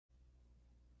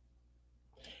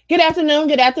Good afternoon,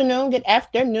 good afternoon, good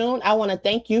afternoon. I want to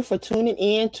thank you for tuning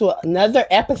in to another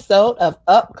episode of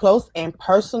Up Close and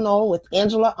Personal with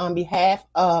Angela on behalf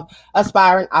of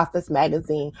Aspiring Authors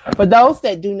Magazine. For those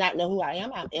that do not know who I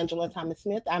am, I'm Angela Thomas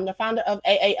Smith. I'm the founder of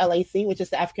AALAC, which is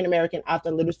the African American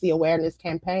Author Literacy Awareness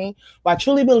Campaign, where I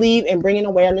truly believe in bringing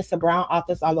awareness to brown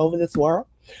authors all over this world.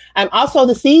 I'm also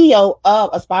the CEO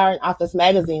of Aspiring Authors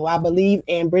Magazine, where I believe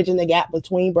in bridging the gap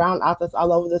between brown authors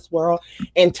all over this world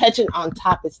and touching on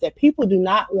topics that people do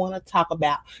not want to talk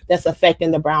about that's affecting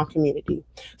the brown community.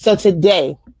 So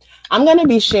today, I'm going to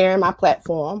be sharing my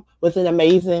platform with an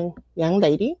amazing young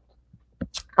lady.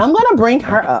 I'm going to bring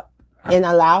her up and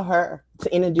allow her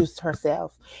to introduce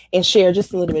herself and share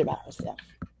just a little bit about herself.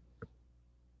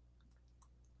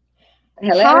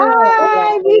 Hello.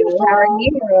 Hi, beautiful. How are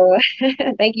you?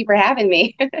 Thank you for having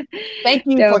me. Thank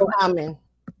you for coming.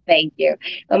 Thank you.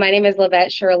 Well, my name is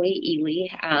Lavette Shirley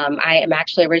Elee. I am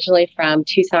actually originally from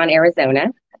Tucson,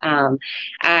 Arizona.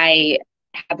 I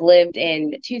have lived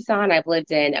in Tucson. I've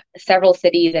lived in several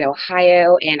cities in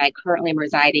Ohio, and I currently am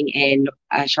residing in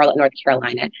Charlotte, North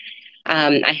Carolina.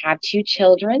 I have two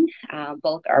children.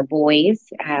 Both are boys.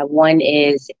 One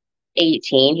is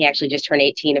 18. He actually just turned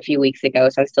 18 a few weeks ago,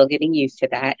 so I'm still getting used to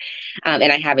that.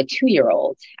 And I have a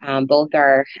 2-year-old. Both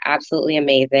are absolutely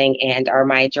amazing and are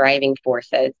my driving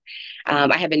forces.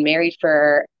 I have been married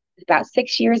for about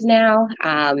 6 years now.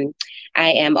 I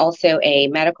am also a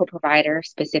medical provider,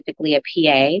 specifically a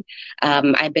PA.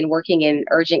 I've been working in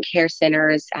urgent care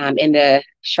centers in the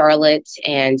Charlotte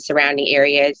and surrounding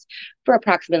areas for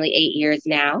approximately 8 years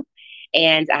now.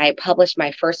 And I published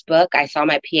my first book. I saw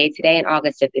my PA today in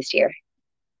August of this year.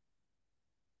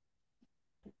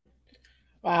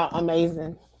 Wow,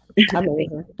 amazing.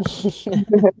 Amazing.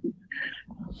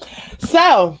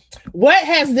 So, what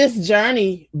has this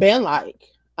journey been like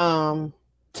to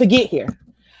get here?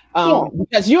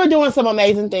 Because you're doing some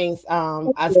amazing things.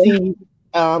 I see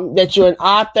that you're an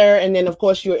author, and then, of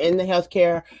course, you're in the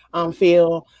healthcare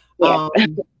field. Yeah.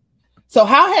 So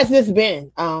how has this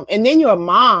been? And then you're a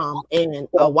mom and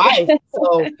a wife.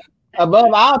 So above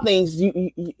all things,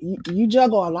 you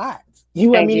juggle a lot.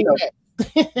 You wear many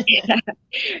hats.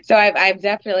 So I've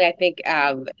definitely, I think,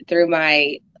 through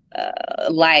my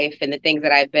life and the things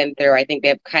that I've been through, I think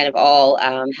they've kind of all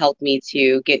helped me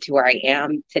to get to where I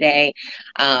am today,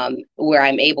 where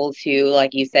I'm able to,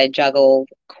 like you said, juggle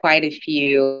quite a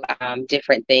few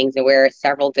different things and wear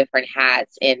several different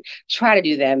hats and try to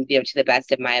do them, to the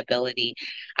best of my ability.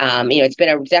 It's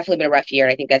been definitely been a rough year,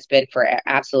 and I think that's been for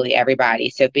absolutely everybody.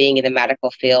 So being in the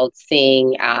medical field,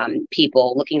 seeing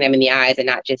people, looking them in the eyes, and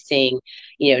not just seeing,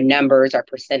 numbers or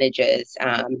percentages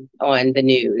on the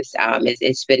news,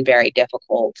 it's been very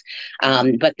difficult.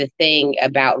 But the thing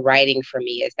about writing for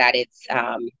me is that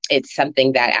it's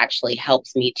something that actually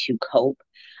helps me to cope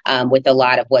with a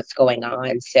lot of what's going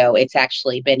on. So it's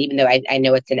actually been, even though I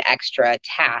know it's an extra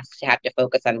task to have to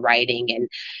focus on writing and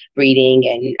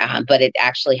reading, but it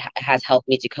actually has helped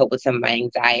me to cope with some of my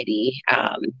anxiety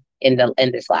in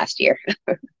this last year.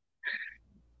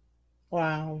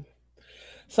 Wow.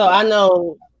 So I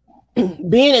know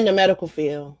being in the medical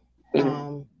field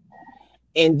and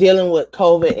dealing with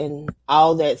COVID and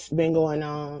all that's been going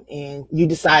on, and you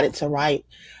decided to write.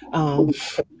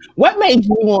 What made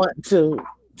you want to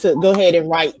go ahead and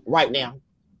write right now?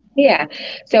 Yeah.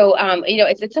 So,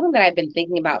 it's something that I've been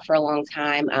thinking about for a long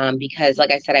time because,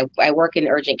 like I said, I work in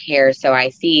urgent care. So I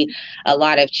see a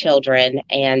lot of children,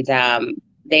 and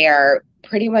they are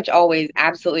pretty much always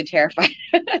absolutely terrified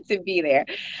to be there.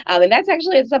 And that's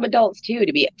actually some adults too,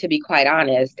 to be quite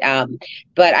honest.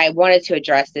 But I wanted to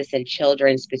address this in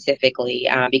children specifically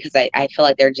because I feel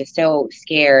like they're just so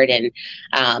scared, and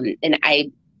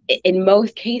in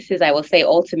most cases, I will say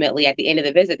ultimately at the end of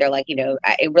the visit, they're like,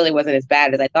 it really wasn't as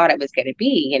bad as I thought it was going to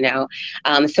be,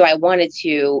 So I wanted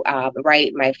to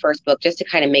write my first book just to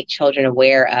kind of make children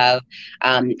aware of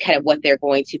kind of what they're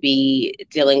going to be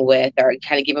dealing with, or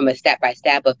kind of give them a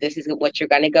step-by-step of this is what you're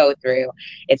going to go through.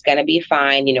 It's going to be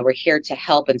fine. We're here to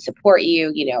help and support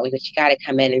you, but you got to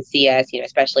come in and see us,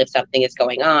 especially if something is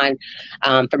going on.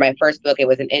 For my first book, it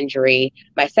was an injury.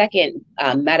 My second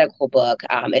medical book,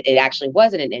 it actually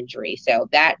wasn't an injury. So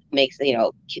that makes,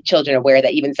 children aware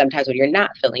that even sometimes when you're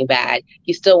not feeling bad,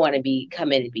 you still want to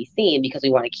come in and be seen because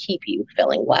we want to keep you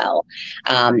feeling well.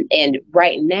 And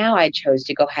right now I chose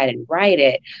to go ahead and write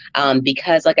it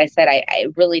because, like I said,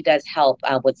 it really does help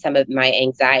with some of my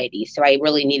anxiety. So I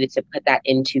really needed to put that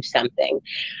into something.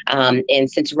 And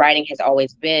since writing has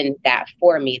always been that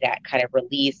for me, that kind of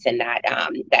release, and that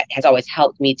has always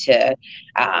helped me to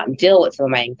deal with some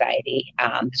of my anxiety,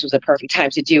 this was a perfect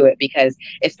time to do it because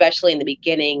especially in the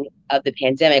beginning of the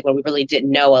pandemic when we really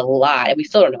didn't know a lot, and we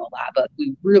still don't know a lot, but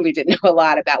we really didn't know a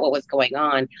lot about what was going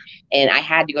on. And I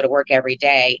had to go to work every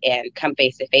day and come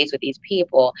face to face with these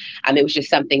people. It was just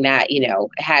something that,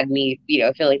 had me,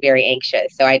 feeling very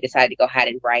anxious. So I decided to go ahead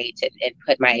and write and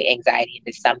put my anxiety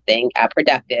into something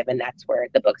productive. And that's where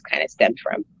the books kind of stemmed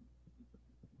from.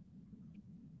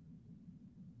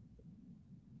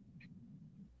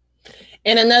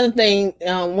 And another thing,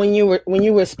 when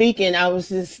you were speaking, I was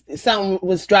just, something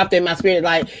was dropped in my spirit.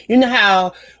 Like, you know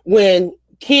how when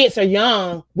kids are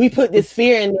young, we put this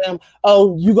fear in them.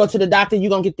 Oh, you go to the doctor,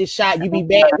 you're going to get this shot. You be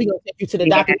bad. We're going to take you to the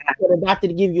doctor, for the doctor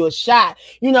to give you a shot.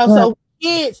 So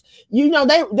kids,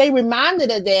 they reminded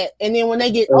of that. And then when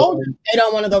they get older, they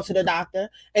don't want to go to the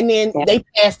doctor. And then they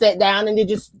pass that down and they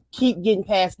just keep getting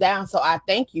passed down. So I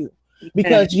thank you.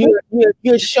 Because you're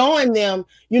showing them,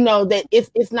 that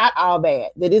it's not all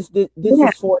bad. That this is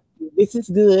for you. This is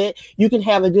good. You can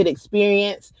have a good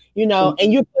experience,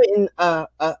 and you're putting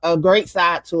a great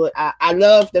side to it. I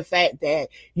love the fact that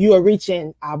you are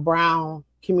reaching our brown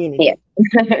community. Yeah.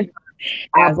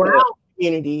 Our brown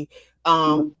community.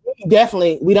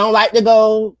 Definitely, we don't like to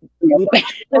go. We don't like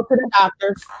to go to the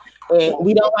doctors. And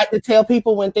we don't like to tell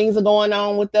people when things are going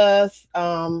on with us.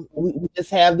 We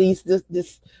just have this.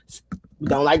 We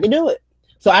don't like to do it.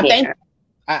 So I think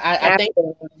I thank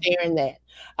you for sharing that.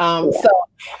 So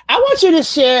I want you to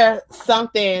share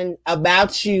something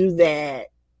about you that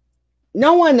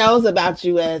no one knows about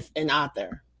you as an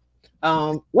author.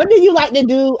 What do you like to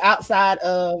do outside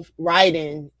of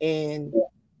writing? And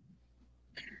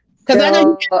because I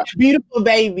know you have a beautiful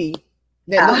baby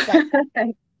that looks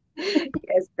like.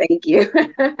 Yes, thank you. So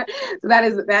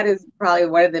that is probably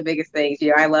one of the biggest things.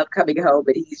 I love coming home,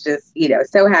 and he's just,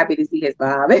 so happy to see his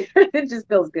mom. It just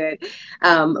feels good.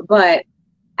 But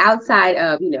outside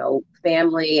of,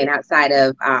 family and outside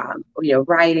of,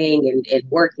 writing and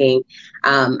working,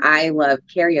 I love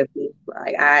karaoke.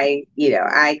 Like I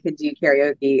could do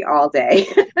karaoke all day.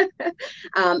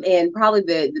 And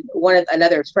probably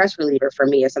another stress reliever for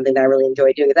me is something that I really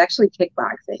enjoy doing is actually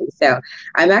kickboxing. So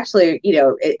I'm actually,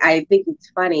 I think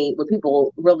it's funny when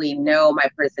people really know my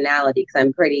personality because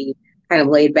I'm pretty kind of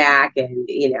laid back and,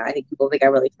 I think people think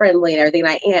I'm really friendly and everything, and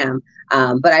I am.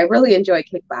 But I really enjoy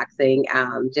kickboxing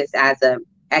just as a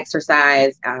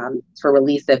exercise for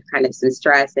release of kind of some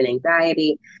stress and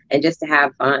anxiety and just to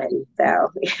have fun.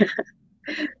 So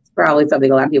it's probably something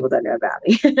a lot of people don't know about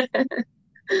me.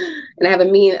 And I have a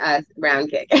mean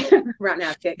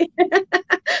roundhouse kick.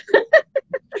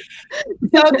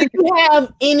 So do you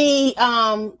have any,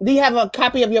 do you have a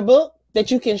copy of your book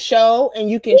that you can show and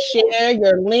you can share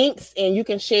your links and you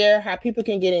can share how people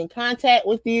can get in contact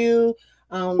with you?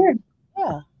 Sure.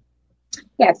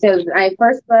 Yeah, so my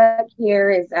first book here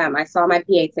is, I saw my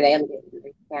PA today. I'm getting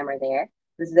the camera there.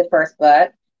 This is the first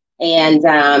book. And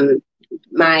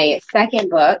my second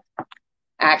book,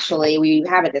 actually, we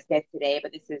haven't discussed today,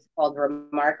 but this is called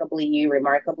Remarkably You,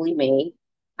 Remarkably Me.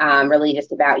 Really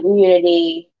just about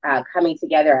unity, coming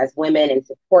together as women and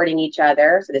supporting each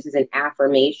other. So this is an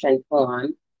affirmation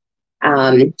poem.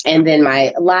 And then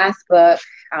my last book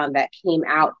that came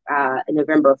out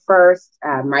November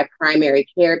 1st, My Primary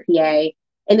Care PA.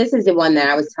 And this is the one that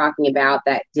I was talking about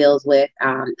that deals with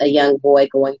a young boy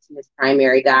going to his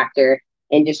primary doctor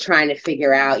and just trying to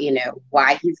figure out,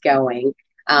 why he's going.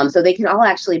 So they can all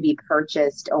actually be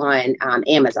purchased on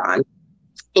Amazon.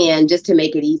 And just to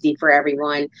make it easy for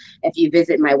everyone, if you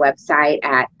visit my website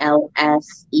at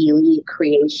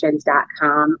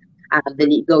lseleecreations.com,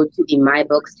 then you go to the My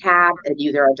Books tab, and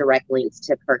there are direct links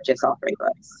to purchase all 3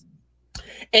 books.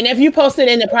 And if you post it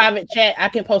in the private chat, I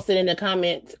can post it in the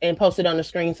comments and post it on the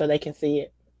screen so they can see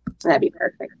it. That'd be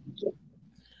perfect. Thank you.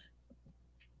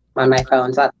 On my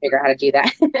phone, so I'll figure out how to do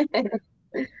that.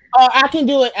 Or I can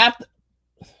do it after.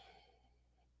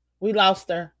 We lost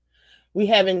her. We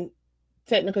having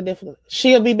technical difficulties.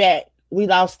 She'll be back. We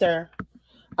lost her.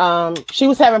 She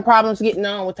was having problems getting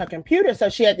on with her computer, so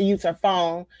she had to use her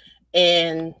phone,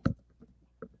 and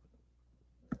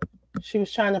she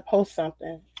was trying to post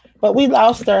something, but we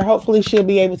lost her. Hopefully she'll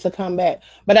be able to come back.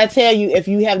 But I tell you, if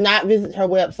you have not visited her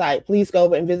website, please go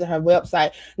over and visit her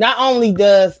website. Not only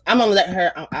I'm gonna let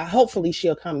her, hopefully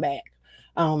she'll come back,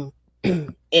 and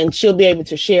she'll be able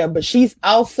to share, but she's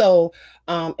also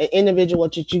an individual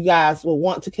that you guys will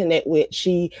want to connect with.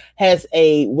 She has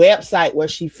a website where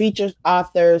she features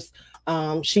authors.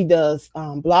 She does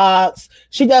blogs.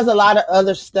 She does a lot of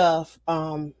other stuff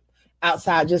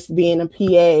outside just being a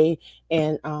PA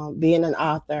and being an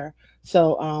author.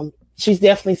 So she's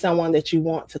definitely someone that you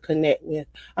want to connect with.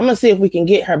 I'm going to see if we can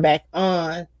get her back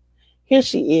on. Here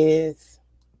she is.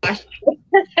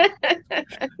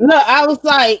 Look, I was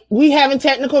like, we having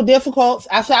technical difficulties.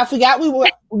 I said, I forgot we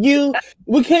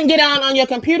couldn't get on your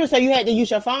computer, so you had to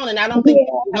use your phone. And I don't think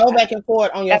you can go back and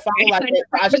forth on your That's phone like right. that.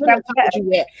 So I should have told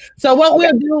you that. So what Okay.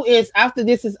 we'll do is after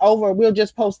this is over, we'll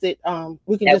just post it.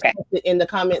 We can just post it in the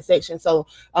comment section. So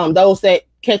those that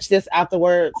catch this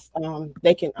afterwards,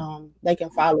 they can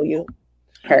follow you.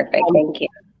 Perfect. Thank you.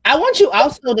 I want you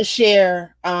also to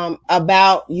share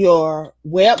about your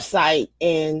website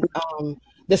and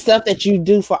the stuff that you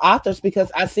do for authors, because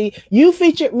I see you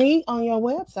featured me on your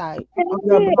website, on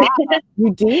your blog.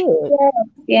 You did.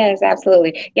 Yes,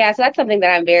 absolutely. Yeah, so that's something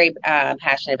that I'm very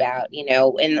passionate about,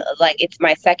 and like it's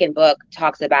my second book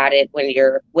talks about it when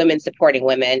you're women supporting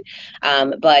women.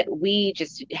 But we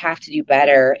just have to do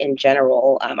better in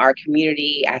general. Our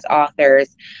community as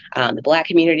authors, the Black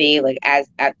community, like as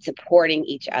at supporting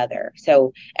each other.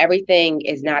 So everything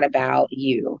is not about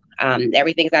you.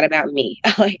 Everything's not about me.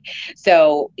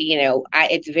 So,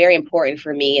 it's very important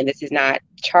for me, and this is not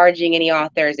charging any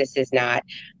authors. This is not,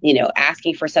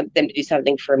 asking for them to do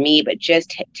something for me, but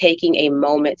just taking a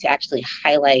moment to actually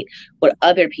highlight what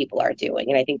other people are doing.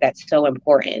 And I think that's so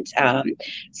important.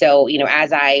 So,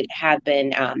 as I have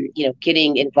been,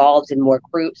 getting involved in more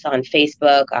groups on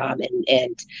Facebook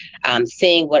and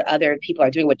seeing what other people are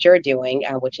doing, what you're doing,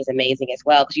 which is amazing as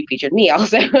well, because you featured me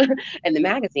also in the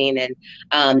magazine. And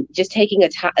just taking a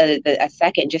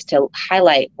second just to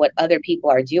highlight what other people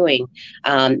are doing.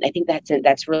 I think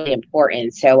that's really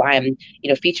important. So I'm,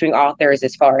 featuring authors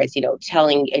as far as,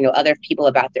 telling, other people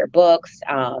about their books,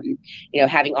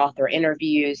 having author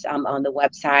interviews on the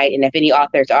website. And if any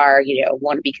authors are,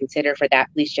 want to be considered for that,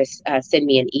 please just send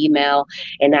me an email.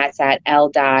 And that's at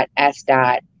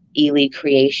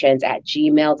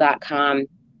l.s.eleecreations@gmail.com.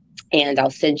 And I'll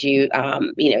send you,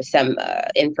 some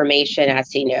information as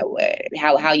to,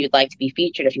 how you'd like to be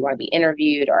featured, if you want to be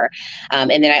interviewed, or, and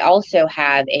then I also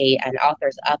have an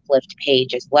author's uplift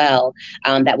page as well,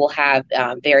 that will have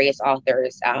various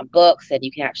authors' books, and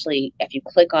you can actually, if you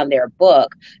click on their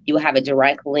book, you will have a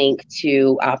direct link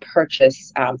to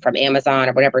purchase from Amazon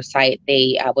or whatever site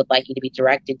they would like you to be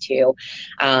directed to,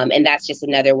 and that's just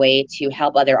another way to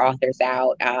help other authors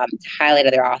out, to highlight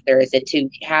other authors, and to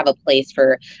have a place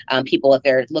for people if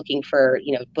they're looking for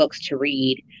books to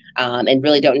read, and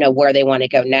really don't know where they want to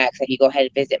go next. If you go ahead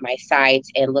and visit my site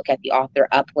and look at the author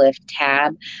uplift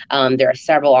tab, there are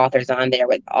several authors on there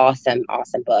with awesome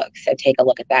books, so take a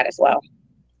look at that as well.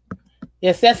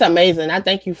 Yes, that's amazing. I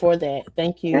thank you for that.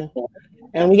 Thank you.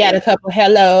 And we got a couple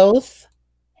hellos.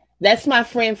 That's my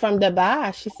friend from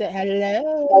Dubai. She said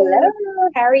hello. Hello,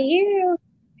 how are you?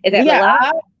 Is that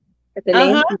Malak? Is the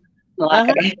name Malak?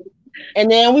 Okay. And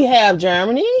then we have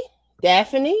Germany,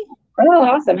 Daphne. Oh,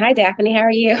 awesome. Hi, Daphne. How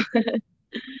are you?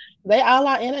 They all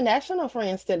are international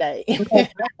friends today.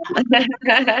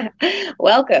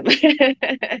 Welcome.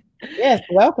 Yes,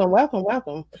 welcome.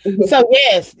 So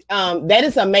yes, that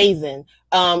is amazing.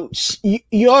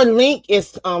 Your link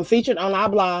is featured on our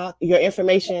blog, your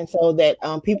information, so that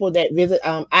people that visit.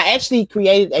 I actually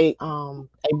created a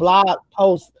blog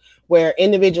post where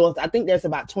individuals, I think there's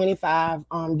about 25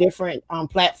 different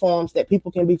platforms that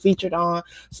people can be featured on.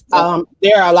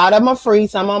 There are a lot of them are free.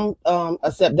 Some of them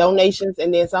accept donations,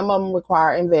 and then some of them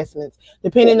require investments,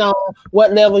 depending on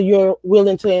what level you're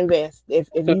willing to invest. If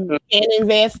you can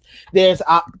invest, there's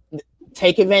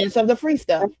take advantage of the free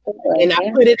stuff. And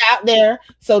I put it out there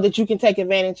so that you can take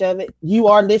advantage of it. You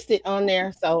are listed on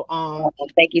there. So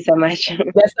thank you so much.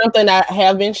 That's something I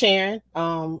have been sharing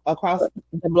across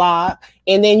the blog.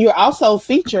 And then you're also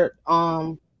featured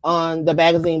on the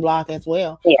magazine blog as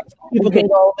well. Yeah. So people can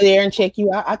go over there and check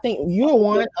you out. I think you're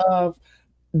one of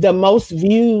the most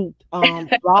viewed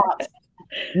blogs.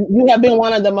 You have been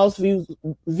one of the most viewed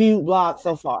blogs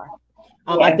so far.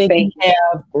 I think you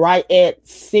have right at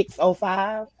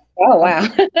 605. Oh, wow.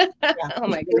 Oh,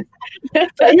 my goodness.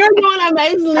 So you're doing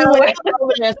amazingly well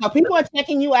over there. So people are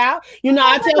checking you out.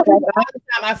 I tell people all the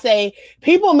time, I say,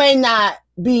 people may not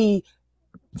be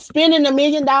spending $1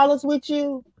 million with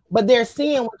you, but they're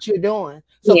seeing what you're doing.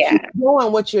 So keep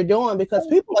doing what you're doing, because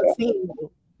people are seeing you.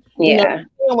 Seeing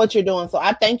what you're doing. So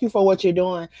I thank you for what you're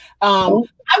doing.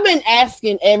 I've been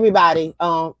asking everybody.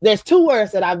 There's 2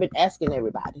 words that I've been asking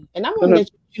everybody, and I'm gonna let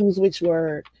you choose which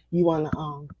word you want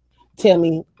to tell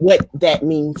me what that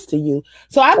means to you.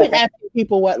 So I've been asking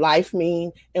people what life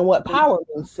means and what power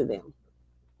means to them.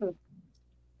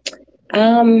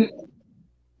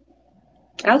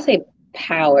 I'll say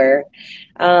power,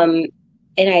 and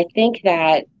I think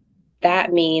that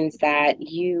means that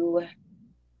you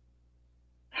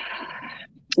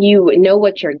you know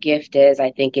what your gift is,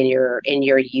 I think, and you're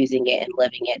using it and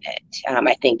living in it,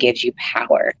 I think gives you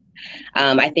power.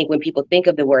 I think when people think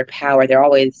of the word power, they're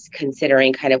always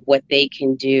considering kind of what they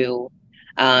can do,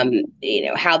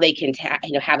 how they can,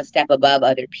 have a step above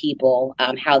other people,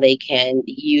 how they can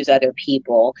use other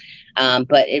people.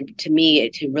 But to me,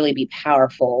 to really be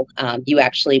powerful,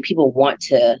 people want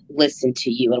to listen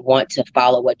to you and want to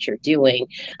follow what you're doing,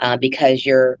 because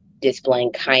you're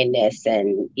displaying kindness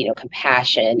and,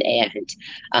 compassion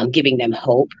and giving them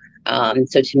hope.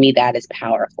 So to me, that is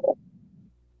powerful.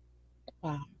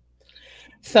 Wow.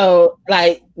 So,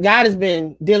 like, God has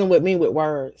been dealing with me with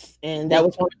words, and that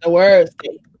was one of the words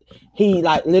that He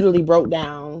like literally broke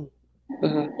down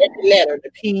every letter: the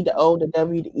P, the O, the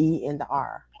W, the E, and the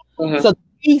R. So, the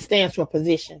P stands for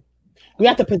position. We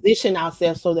have to position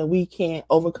ourselves so that we can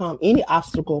overcome any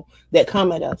obstacle that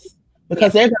come at us,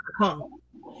 because they're going to come,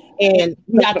 and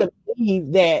we have to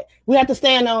believe that. We have to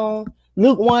stand on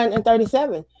Luke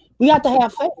 1:37. We have to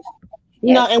have faith,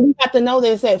 and we have to know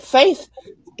that it said faith.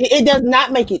 It does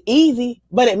not make it easy,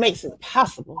 but it makes it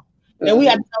possible. And we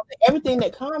have to know that everything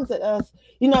that comes at us,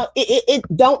 it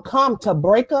don't come to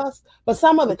break us, but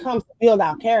some of it comes to build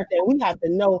our character. And we have to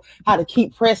know how to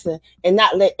keep pressing and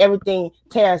not let everything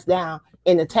tear us down,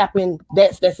 and to tap in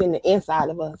that's in the inside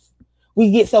of us. We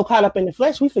get so caught up in the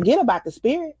flesh, we forget about the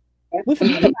spirit. We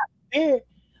forget about the spirit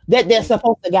that's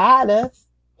supposed to guide us.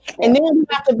 And then we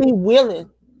have to be willing.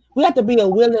 We have to be a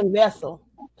willing vessel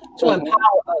to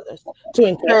empower others, to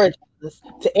encourage others,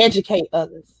 to educate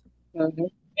others.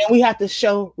 And we have to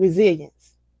show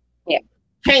resilience.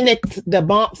 Can't let the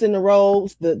bumps in the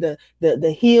roads,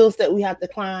 the hills that we have to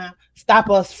climb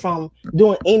stop us from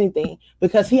doing anything,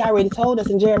 because He already told us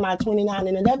in Jeremiah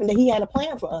 29:11 that He had a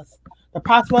plan for us. To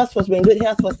prosper us, for us to be in good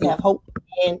health, for us to have hope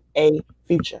and a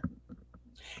future.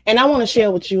 And I want to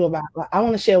share with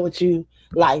you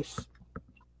life.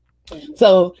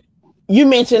 So you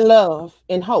mentioned love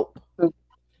and hope.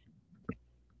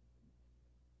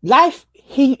 Life,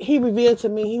 he revealed to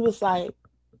me, He was like,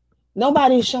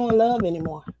 nobody's showing love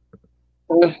anymore.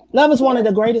 Love is one of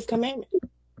the greatest commandments.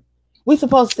 We're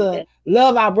supposed to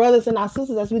love our brothers and our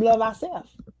sisters as we love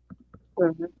ourselves.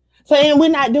 So, and we're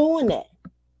not doing that.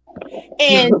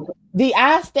 And the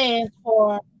I stands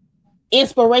for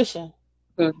inspiration.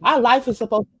 Our life is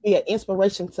supposed to be an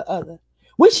inspiration to others.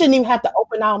 We shouldn't even have to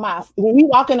open our mouths. When we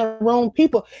walk in a room,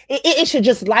 people, it should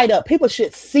just light up. People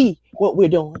should see what we're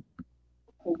doing.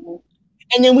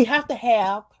 And then we have to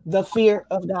have the fear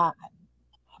of God,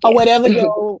 or whatever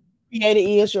your creator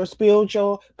is, your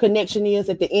spiritual connection is.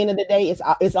 At the end of the day,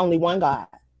 it's only one God.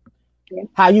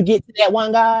 How you get to that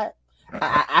one God,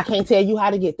 I can't tell you how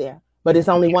to get there, but it's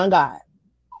only one God.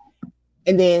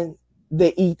 And then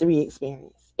the E3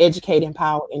 experience: educate,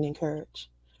 empower, and encourage.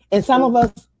 And some of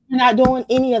us, we're not doing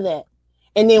any of that.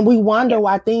 And then we wonder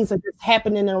why things are just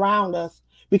happening around us,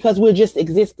 because we're just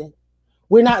existing.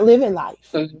 We're not living life.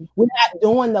 We're not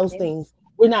doing those things.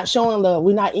 We're not showing love.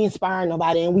 We're not inspiring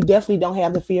nobody. And we definitely don't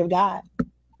have the fear of God.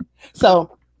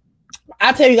 So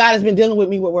I tell you, God has been dealing with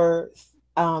me with words.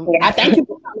 I thank you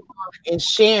for coming on and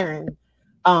sharing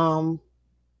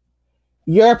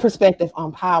your perspective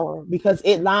on power, because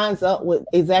it lines up with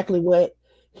exactly what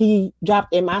He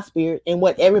dropped in my spirit and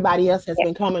what everybody else has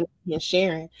been coming and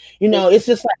sharing. It's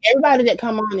just like everybody that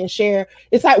come on and share,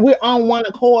 it's like we're on one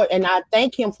accord. And I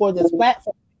thank Him for this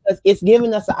platform, because it's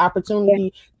given us an opportunity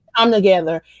to come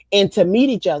together and to meet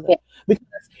each other. Because,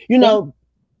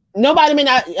 nobody may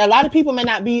not, a lot of people may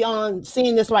not be on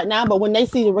seeing this right now, but when they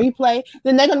see the replay,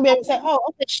 then they're going to be able to say, oh,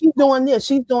 okay, she's doing this,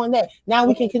 she's doing that. Now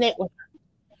we can connect with her,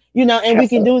 and we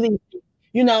can do these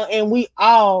things, and we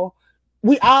all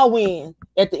win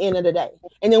at the end of the day.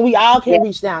 And then we all can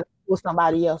reach down with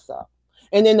somebody else up.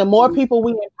 And then the more people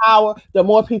we empower, the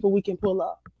more people we can pull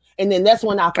up. And then that's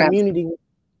when our community wins.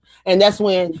 And that's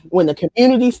when the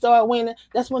community start winning,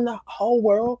 that's when the whole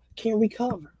world can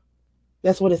recover.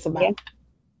 That's what it's about.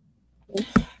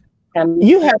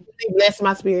 You have really blessed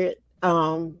my spirit.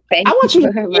 I want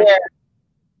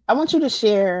you to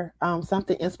share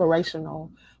something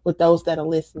inspirational with those that are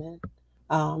listening,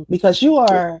 because you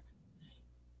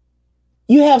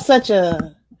have such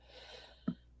a,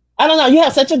 you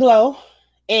have such a glow,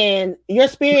 and your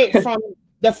spirit from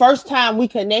the first time we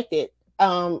connected,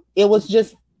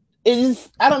 it is,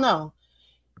 I don't know.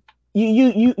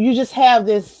 You just have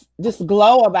this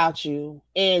glow about you,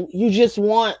 and you just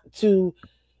want to,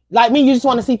 like me, you just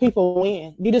want to see people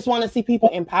win. You just want to see people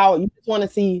empowered. You just want to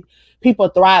see people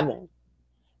thriving.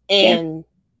 And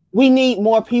we need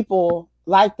more people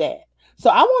like that. So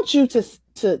I want you to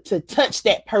touch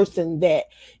that person that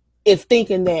is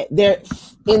thinking that they're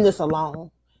in this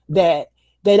alone, that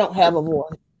they don't have a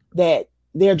voice, that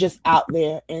they're just out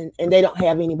there and they don't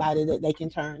have anybody that they can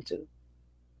turn to.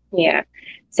 Yeah.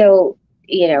 So,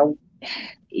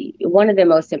 one of the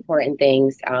most important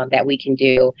things that we can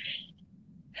do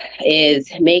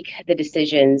is make the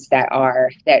decisions that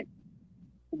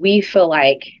we feel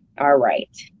like are right,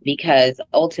 because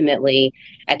ultimately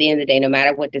at the end of the day, no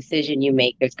matter what decision you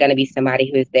make, there's going to be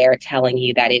somebody who is there telling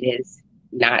you that it is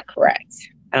not correct.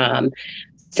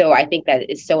 So I think that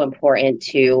it's so important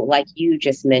to, like you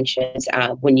just mentioned,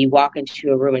 when you walk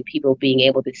into a room and people being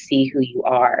able to see who you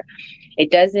are,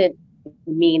 it doesn't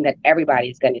mean that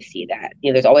everybody's going to see that.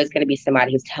 There's always going to be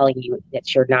somebody who's telling you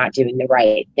that you're not doing the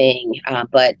right thing.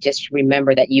 But just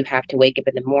remember that you have to wake up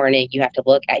in the morning, you have to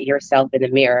look at yourself in the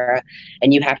mirror,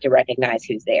 and you have to recognize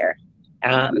who's there.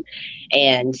 I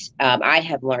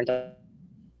have learned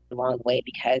along the way,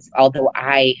 because although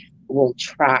I will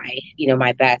try,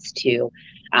 my best to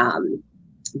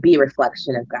be a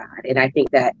reflection of God. And I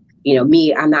think that,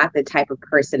 me, I'm not the type of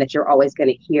person that you're always going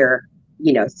to hear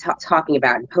talking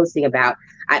about and posting about.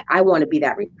 I want to be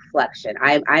that reflection.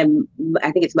 I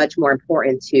think it's much more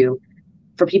important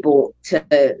for people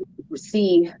to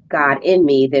see God in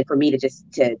me than for me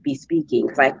to be speaking.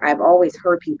 Because I've always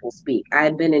heard people speak.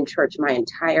 I've been in church my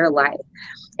entire life,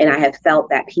 and I have felt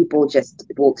that people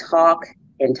just will talk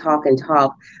and talk and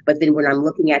talk, but then when I'm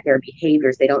looking at their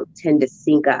behaviors, they don't tend to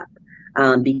sync up.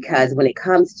 Because when it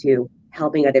comes to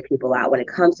helping other people out, when it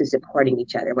comes to supporting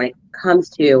each other, when it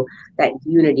comes to that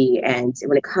unity, and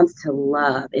when it comes to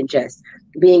love and just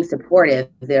being supportive,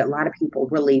 there are a lot of people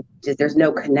really just, there's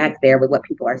no connect there with what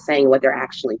people are saying, what they're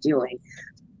actually doing.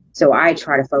 So I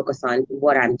try to focus on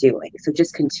what I'm doing. So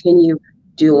just continue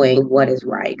doing what is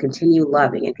right, continue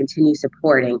loving and continue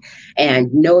supporting,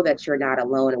 and know that you're not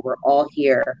alone, and we're all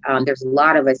here. There's a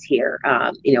lot of us here,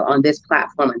 on this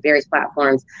platform, on various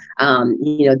platforms,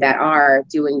 that are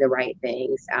doing the right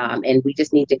things. And we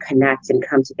just need to connect and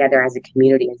come together as a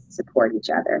community and support each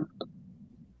other.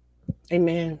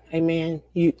 Amen. Amen.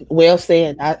 You well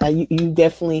said. You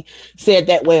definitely said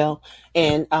that well.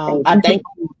 And I thank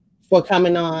you for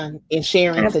coming on and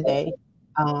sharing today.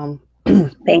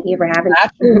 Thank you for having me. I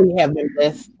truly have been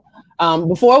blessed.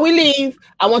 Before we leave,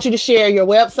 I want you to share your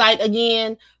website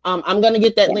again. I'm going to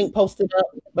get that link posted up,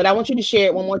 but I want you to share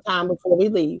it one more time before we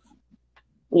leave.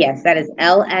 Yes, that is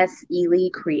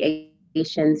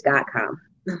lseleecreations.com.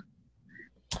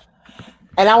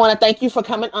 And I want to thank you for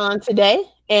coming on today.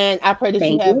 And I pray that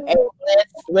you have a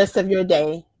blessed rest of your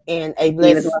day and a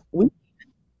blessed week.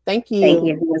 Thank you. Thank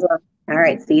you. You as well. All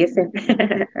right. See you soon. All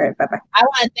right. Bye-bye. I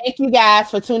want to thank you guys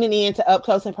for tuning in to Up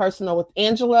Close and Personal with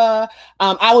Angela.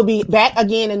 I will be back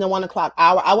again in the 1 o'clock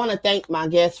hour. I want to thank my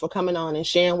guests for coming on and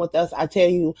sharing with us. I tell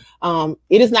you,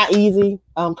 it is not easy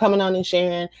coming on and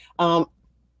sharing. I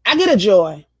get a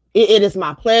joy. It is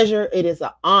my pleasure. It is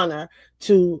an honor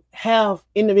to have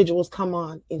individuals come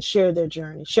on and share their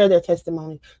journey, share their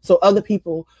testimony, so other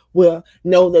people will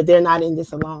know that they're not in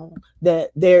this alone, that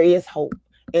there is hope,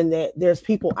 and that there's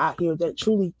people out here that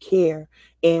truly care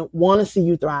and want to see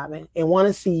you thriving and want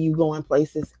to see you going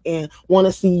places and want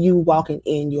to see you walking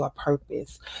in your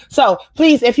purpose. So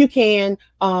please, if you can,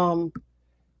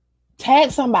 tag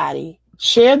somebody,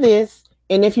 share this,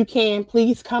 and if you can,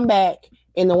 please come back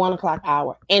in the 1 o'clock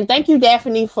hour. And thank you,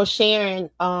 Daphne, for sharing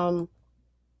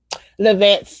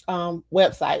Lavette's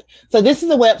website. So this is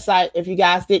a website. If you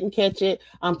guys didn't catch it,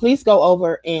 please go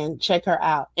over and check her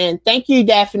out. And thank you,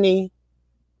 Daphne.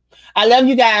 I love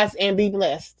you guys, and be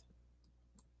blessed.